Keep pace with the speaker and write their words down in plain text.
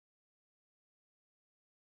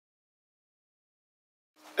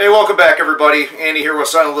Hey, welcome back everybody. Andy here with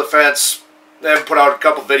Sentinel Defense. I haven't put out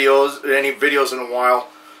any videos in a while.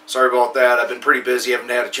 Sorry about that. I've been pretty busy. I haven't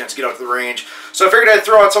had a chance to get out to the range. So I figured I'd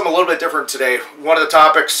throw out something a little bit different today. One of the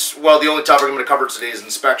topics, well, the only topic I'm going to cover today is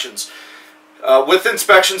inspections. With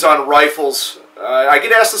inspections on rifles, I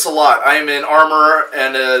get asked this a lot. I am in armor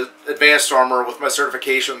and advanced armor with my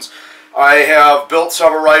certifications. I have built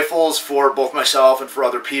several rifles for both myself and for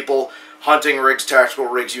other people. Hunting rigs, tactical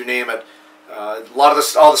rigs, you name it. All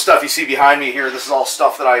the stuff you see behind me here, this is all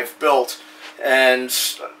stuff that I've built. And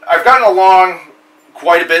I've gotten along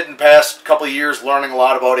quite a bit in the past couple of years, learning a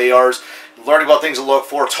lot about ARs, learning about things to look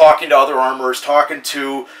for, talking to other armorers, talking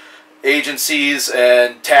to agencies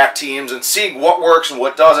and TAC teams, and seeing what works and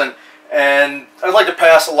what doesn't. And I'd like to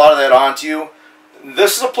pass a lot of that on to you.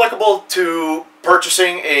 This is applicable to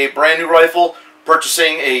purchasing a brand new rifle,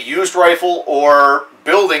 purchasing a used rifle, or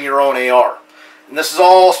building your own AR. And this is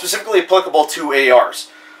all specifically applicable to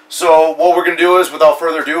ARs. So what we're going to do is, without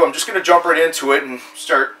further ado, I'm just going to jump right into it and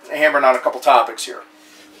start hammering on a couple topics here.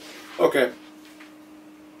 Okay.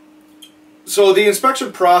 So the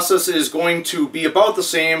inspection process is going to be about the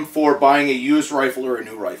same for buying a used rifle or a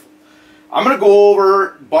new rifle. I'm going to go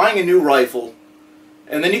over buying a new rifle,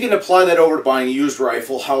 and then you can apply that over to buying a used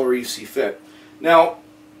rifle however you see fit. Now,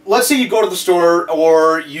 let's say you go to the store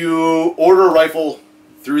or you order a rifle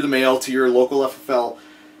through the mail to your local FFL.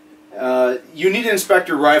 You need to inspect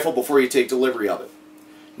your rifle before you take delivery of it.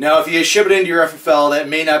 Now, if you ship it into your FFL, that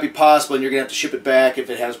may not be possible, and you're going to have to ship it back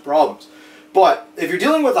if it has problems. But if you're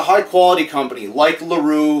dealing with a high-quality company like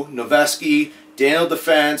LaRue, Noveske, Daniel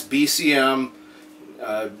Defense, BCM,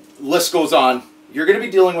 list goes on, you're going to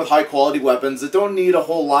be dealing with high-quality weapons that don't need a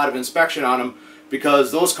whole lot of inspection on them,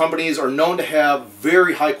 because those companies are known to have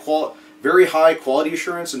very high quality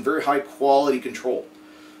assurance and very high quality control.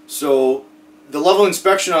 So the level of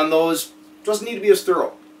inspection on those doesn't need to be as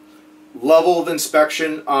thorough. Level of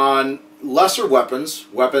inspection on lesser weapons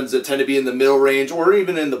that tend to be in the middle range or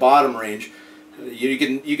even in the bottom range, you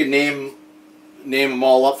can name them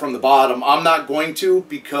all up from the bottom. I'm not going to,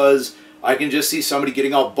 because I can just see somebody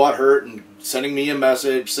getting all butthurt and sending me a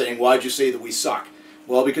message saying, "Why'd you say that we suck?"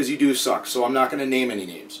 Well, because you do suck, so I'm not going to name any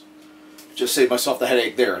names. Just save myself the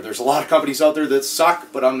headache there. There's a lot of companies out there that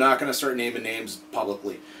suck, but I'm not going to start naming names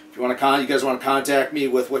publicly. If you guys want to contact me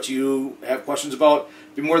with what you have questions about,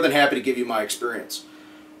 I'd be more than happy to give you my experience.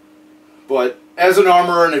 But as an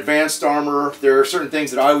armorer, an advanced armorer, there are certain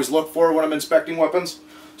things that I always look for when I'm inspecting weapons.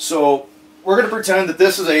 So we're going to pretend that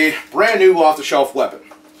this is a brand new off-the-shelf weapon.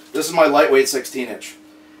 This is my lightweight 16-inch.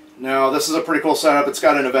 Now, this is a pretty cool setup. It's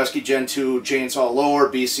got a Noveske Gen 2 chainsaw lower,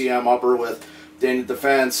 BCM upper with Daniel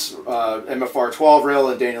Defense, MFR 12 rail,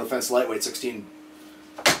 and Daniel Defense lightweight 16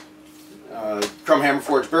 Chrome Hammer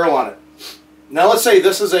Forged barrel on it. Now, let's say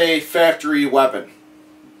this is a factory weapon.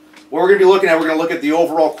 What we're going to be looking at, we're going to look at the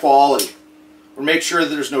overall quality. We'll make sure that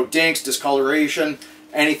there's no dinks, discoloration,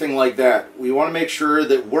 anything like that. We want to make sure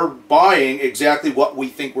that we're buying exactly what we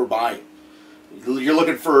think we're buying. You're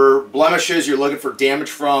looking for blemishes, you're looking for damage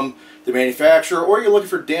from the manufacturer, or you're looking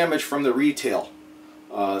for damage from the retail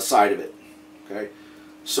side of it. Okay,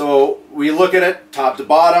 so we look at it top to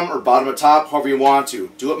bottom or bottom to top, however you want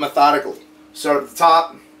to. Do it methodically. Start at the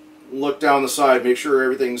top, look down the side, make sure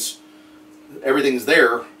everything's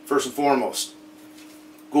there first and foremost.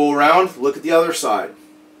 Go around, look at the other side.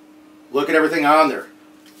 Look at everything on there.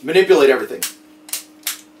 Manipulate everything.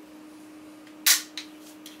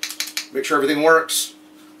 Make sure everything works.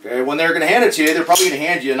 Okay, when they're going to hand it to you, they're probably going to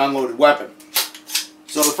hand you an unloaded weapon.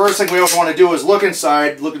 So the first thing we always want to do is look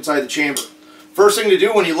inside the chamber. First thing to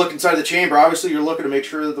do when you look inside the chamber, obviously you're looking to make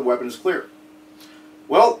sure that the weapon is clear.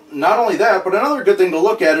 Well, not only that, but another good thing to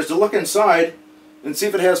look at is to look inside and see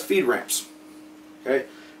if it has feed ramps. Okay,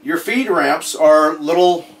 your feed ramps are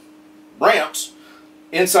little ramps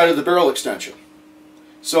inside of the barrel extension.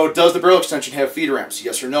 So does the barrel extension have feed ramps?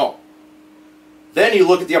 Yes or no? Then you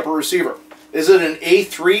look at the upper receiver. Is it an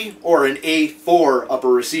A3 or an A4 upper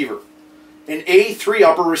receiver? An A3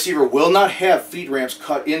 upper receiver will not have feed ramps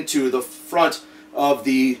cut into the front of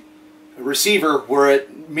the receiver where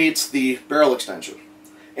it meets the barrel extension.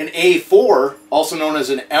 An A4, also known as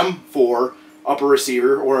an M4 upper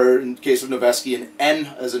receiver, or in the case of Noveske, an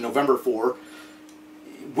N as in November 4,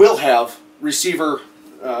 will have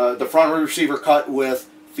the front receiver cut with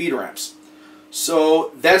feed ramps.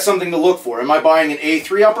 So that's something to look for. Am I buying an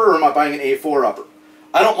A3 upper or am I buying an A4 upper?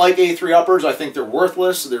 I don't like A3 uppers. I think they're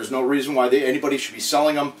worthless. There's no reason why anybody should be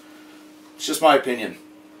selling them. It's just my opinion.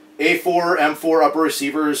 A4, M4 upper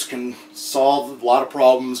receivers can solve a lot of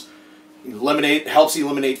problems. Helps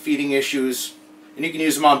eliminate feeding issues, and you can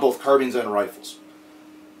use them on both carbines and rifles.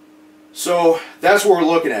 So that's what we're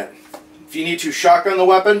looking at. If you need to shotgun the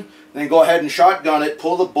weapon, then go ahead and shotgun it,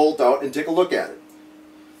 pull the bolt out, and take a look at it.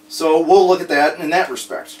 So we'll look at that in that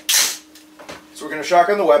respect. So we're going to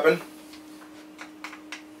shotgun the weapon.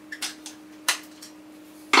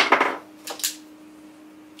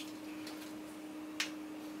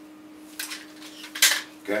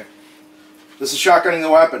 Okay. This is shotgunning the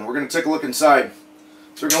weapon. We're going to take a look inside.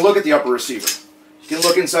 So we're going to look at the upper receiver. You can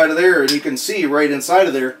look inside of there and you can see right inside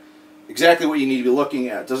of there exactly what you need to be looking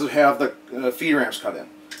at. Does it have the feed ramps cut in?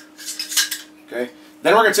 Okay.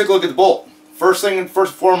 Then we're going to take a look at the bolt. First and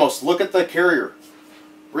foremost, look at the carrier.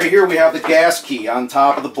 Right here we have the gas key on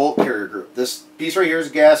top of the bolt carrier group. This piece right here is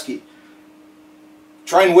a gas key.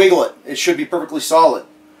 Try and wiggle it. It should be perfectly solid.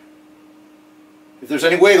 If there's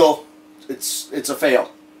any wiggle, it's a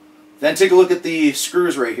fail. Then take a look at the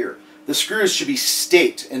screws right here. The screws should be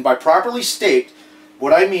staked, and by properly staked,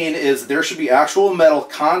 what I mean is there should be actual metal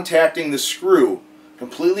contacting the screw,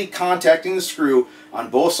 completely contacting the screw on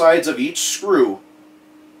both sides of each screw.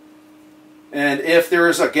 And if there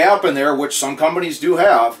is a gap in there, which some companies do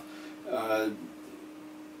have,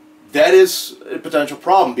 that is a potential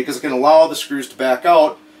problem because it can allow the screws to back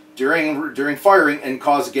out during firing and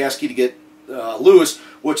cause the gas key to get loose,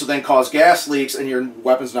 which will then cause gas leaks and your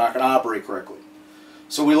weapon's not going to operate correctly.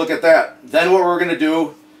 So we look at that. Then what we're going to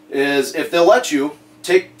do is, if they'll let you,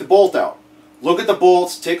 take the bolt out. Look at the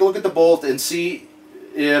bolts, take a look at the bolt and see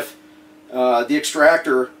if the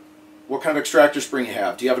extractor, what kind of extractor spring you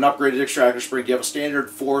have. Do you have an upgraded extractor spring? Do you have a standard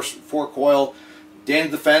 4 coil?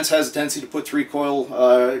 Daniel Defense has a tendency to put 3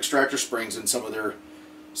 coil extractor springs in some of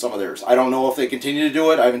theirs. I don't know if they continue to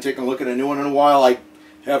do it. I haven't taken a look at a new one in a while. I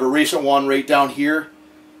have a recent one right down here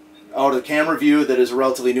out of the camera view that is a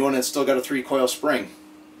relatively new one and it's still got a 3 coil spring.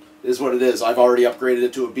 It is what it is. I've already upgraded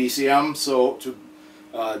it to a BCM, so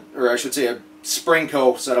or I should say a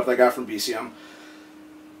Springco setup that I got from BCM.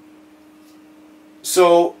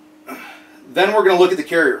 So then we're going to look at the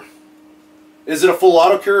carrier. Is it a full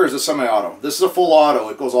auto carrier or is it semi-auto? This is a full auto.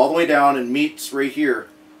 It goes all the way down and meets right here.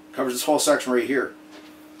 Covers this whole section right here.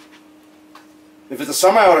 If it's a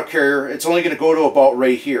semi-auto carrier, it's only going to go to about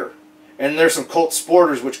right here. And there's some Colt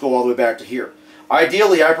Sporters which go all the way back to here.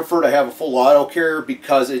 Ideally, I prefer to have a full auto carrier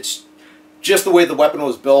because it's just the way the weapon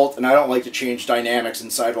was built, and I don't like to change dynamics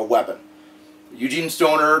inside of a weapon. Eugene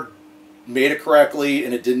Stoner made it correctly,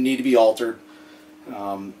 and it didn't need to be altered.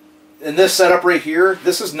 In this setup right here,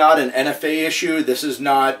 this is not an NFA issue. This is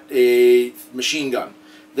not a machine gun.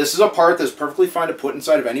 This is a part that's perfectly fine to put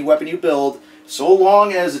inside of any weapon you build, so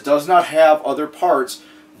long as it does not have other parts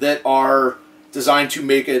that are designed to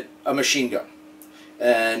make it a machine gun.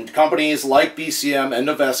 And companies like BCM and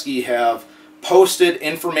Noveske have posted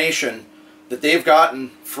information that they've gotten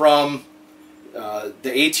from the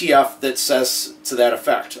ATF that says to that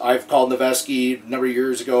effect. I've called Noveske a number of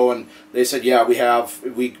years ago and they said, yeah,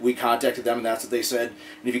 we contacted them and that's what they said.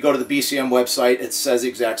 And if you go to the BCM website, it says the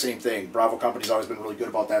exact same thing. Bravo Company's always been really good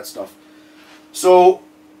about that stuff. So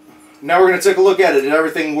now we're going to take a look at it. Is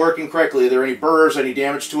everything working correctly? Are there any burrs, any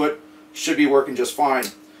damage to it? Should be working just fine.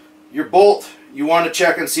 Your bolt, you want to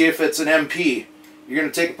check and see if it's an MP. You're going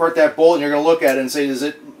to take apart that bolt and you're going to look at it and say, is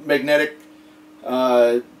it magnetic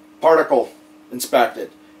particle inspected?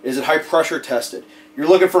 Is it high pressure tested? You're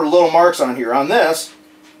looking for little marks on here. On this,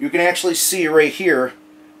 you can actually see right here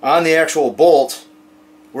on the actual bolt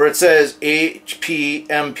where it says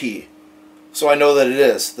HPMP. So I know that it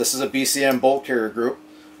is. This is a BCM bolt carrier group.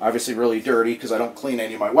 Obviously really dirty because I don't clean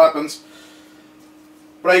any of my weapons.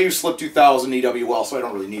 But I use Slip 2000 EWL, so I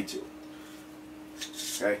don't really need to.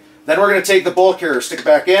 Okay. Then we're going to take the bolt carrier, stick it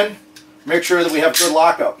back in, make sure that we have good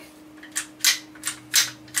lockup.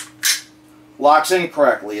 Locks in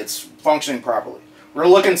correctly, it's functioning properly. We're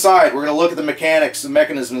going to look inside, we're going to look at the mechanics, the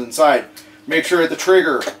mechanisms inside. Make sure that the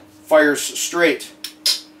trigger fires straight.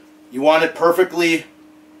 You want it perfectly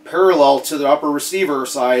parallel to the upper receiver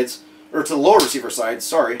sides, or to the lower receiver sides,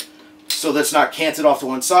 sorry, so that it's not canted off to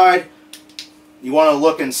one side. You want to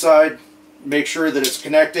look inside, make sure that it's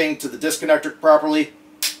connecting to the disconnector properly,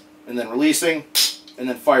 and then releasing, and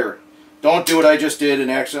then fire it. Don't do what I just did and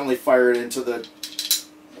accidentally fire it into the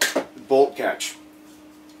bolt catch.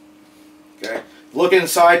 Okay. Look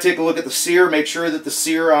inside, take a look at the sear, make sure that the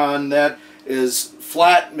sear on that is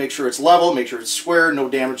flat, make sure it's level, make sure it's square, no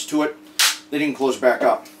damage to it. Then you can close it back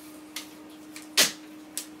up.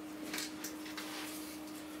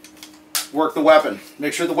 Work the weapon.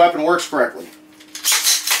 Make sure the weapon works correctly.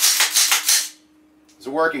 Is it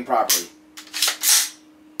working properly?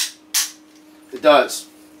 It does.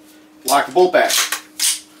 Lock the bolt back.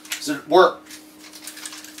 Does it work?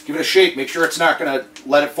 Give it a shake. Make sure it's not going to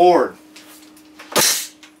let it forward.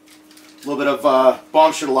 A little bit of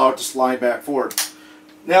bump should allow it to slide back forward.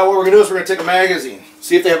 Now what we're going to do is we're going to take a magazine,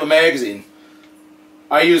 see if they have a magazine.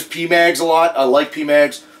 I use P-Mags a lot. I like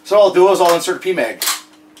P-Mags. So all I'll do is I'll insert a P-Mag.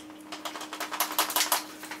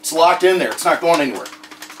 It's locked in there. It's not going anywhere.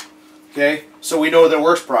 Okay? So we know that it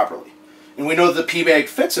works properly. And we know that the P-Mag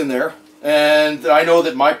fits in there. And I know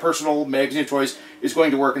that my personal magazine of choice is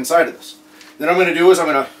going to work inside of this. Then I'm going to do is I'm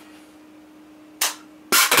going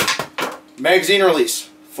to magazine release.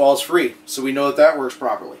 Falls free. So we know that that works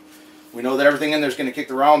properly. We know that everything in there is going to kick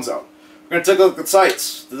the rounds out. We're going to take a look at the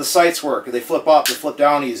sights. Do the sights work? Do they flip up? Do they flip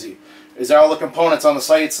down easy? Is there all the components on the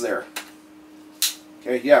sights there?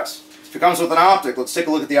 Okay, yes. If it comes with an optic, let's take a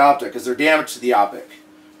look at the optic. Is there damage to the optic?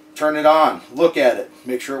 Turn it on. Look at it.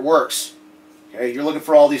 Make sure it works. Okay, you're looking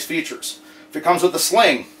for all these features. If it comes with a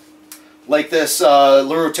sling, like this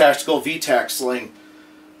LaRue Tactical VTAC sling,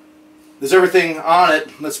 is everything on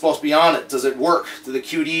it that's supposed to be on it? Does it work? Does the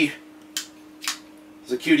QD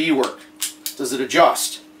work? Does it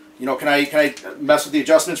adjust? You know, can I mess with the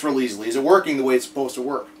adjustments real easily? Is it working the way it's supposed to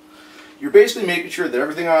work? You're basically making sure that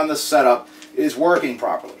everything on this setup is working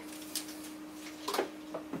properly.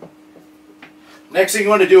 Next thing you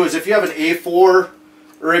want to do is if you have an A4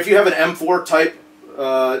 or if you have an M4 type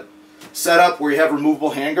setup where you have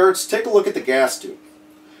removable handguards, take a look at the gas tube.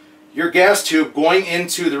 Your gas tube going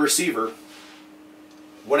into the receiver,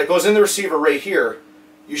 when it goes in the receiver right here,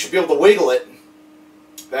 you should be able to wiggle it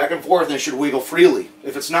back and forth, and it should wiggle freely.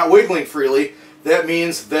 If it's not wiggling freely, that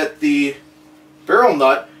means that the barrel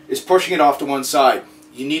nut is pushing it off to one side.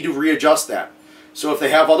 You need to readjust that. So if they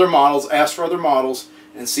have other models, ask for other models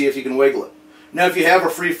and see if you can wiggle it. Now if you have a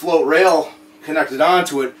free float rail connected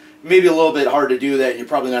onto it, maybe a little bit hard to do that, and you're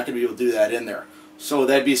probably not going to be able to do that in there. So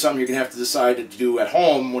that'd be something you're going to have to decide to do at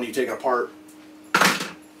home when you take it apart.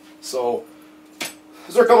 So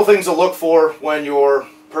those are a couple things to look for when you're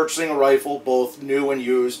purchasing a rifle, both new and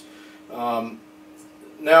used.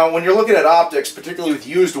 Now when you're looking at optics, particularly with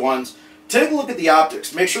used ones, take a look at the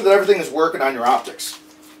optics. Make sure that everything is working on your optics.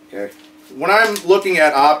 Okay. When I'm looking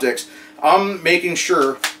at optics, I'm making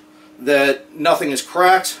sure that nothing is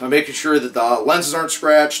cracked. I'm making sure that the lenses aren't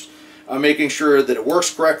scratched. I'm making sure that it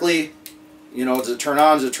works correctly. You know, does it turn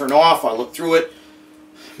on? Does it turn off? I look through it.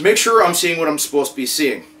 Make sure I'm seeing what I'm supposed to be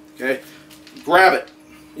seeing. Okay. Grab it.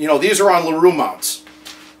 You know, these are on LaRue mounts.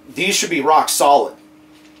 These should be rock solid.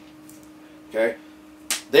 Okay.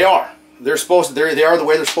 They are. They're supposed to. They are the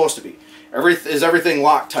way they're supposed to be. Is everything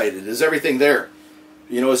Loctited? Is everything there?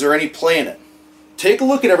 You know, is there any play in it? Take a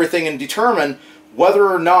look at everything and determine whether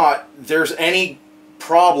or not there's any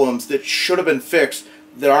problems that should have been fixed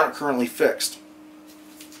that aren't currently fixed.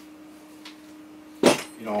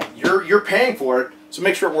 You know, you're paying for it, so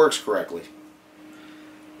make sure it works correctly.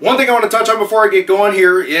 One thing I want to touch on before I get going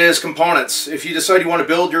here is components. If you decide you want to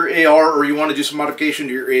build your AR or you want to do some modification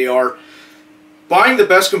to your AR, buying the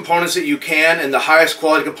best components that you can and the highest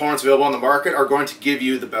quality components available on the market are going to give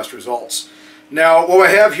you the best results. Now, what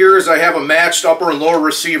I have here is I have a matched upper and lower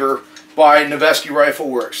receiver by Noveske Rifle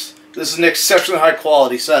Works. This is an exceptionally high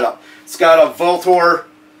quality setup. It's got a Veltor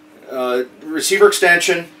receiver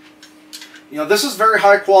extension. You know, this is a very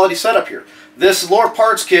high quality setup here. This lower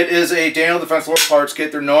parts kit is a Daniel Defense lower parts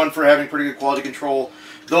kit. They're known for having pretty good quality control,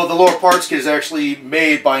 though the lower parts kit is actually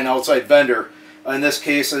made by an outside vendor. In this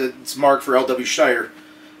case, it's marked for L.W. Schneider.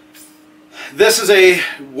 This is a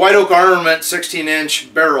White Oak Armament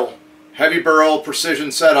 16-inch barrel. Heavy barrel,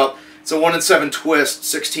 precision setup. It's a 1-in-7 twist,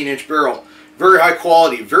 16-inch barrel. Very high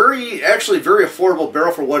quality. Actually very affordable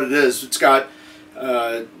barrel for what it is. It's got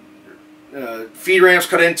feed ramps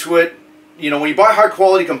cut into it. You know, when you buy high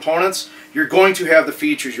quality components, you're going to have the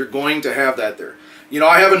features. You're going to have that there. You know,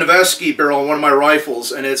 I have a Noveske barrel on one of my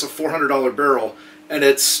rifles, and it's a $400 barrel, and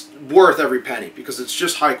it's worth every penny because it's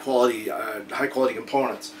just high quality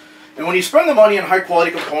components. And when you spend the money on high quality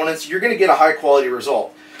components, you're going to get a high quality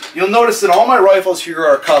result. You'll notice that all my rifles here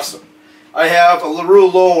are custom. I have a LaRue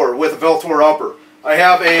lower with a Veltor upper. I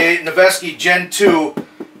have a Noveske Gen 2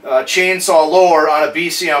 chainsaw lower on a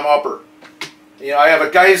BCM upper. You know, I have a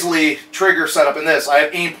Geissele trigger setup in this. I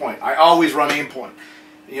have aim point. I always run aim point.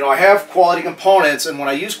 You know, I have quality components, and when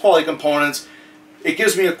I use quality components, it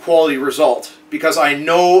gives me a quality result because I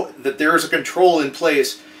know that there is a control in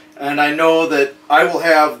place, and I know that I will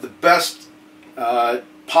have the best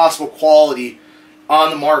possible quality on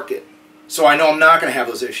the market. So I know I'm not going to have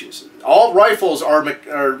those issues. All rifles are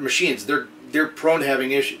machines. They're prone to having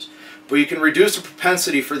issues. But you can reduce the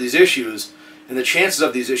propensity for these issues and the chances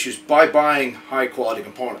of these issues by buying high quality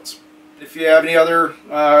components. If you have any other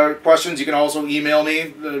questions, you can also email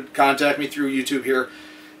me, contact me through YouTube here.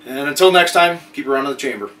 And until next time, keep it around in the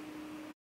chamber.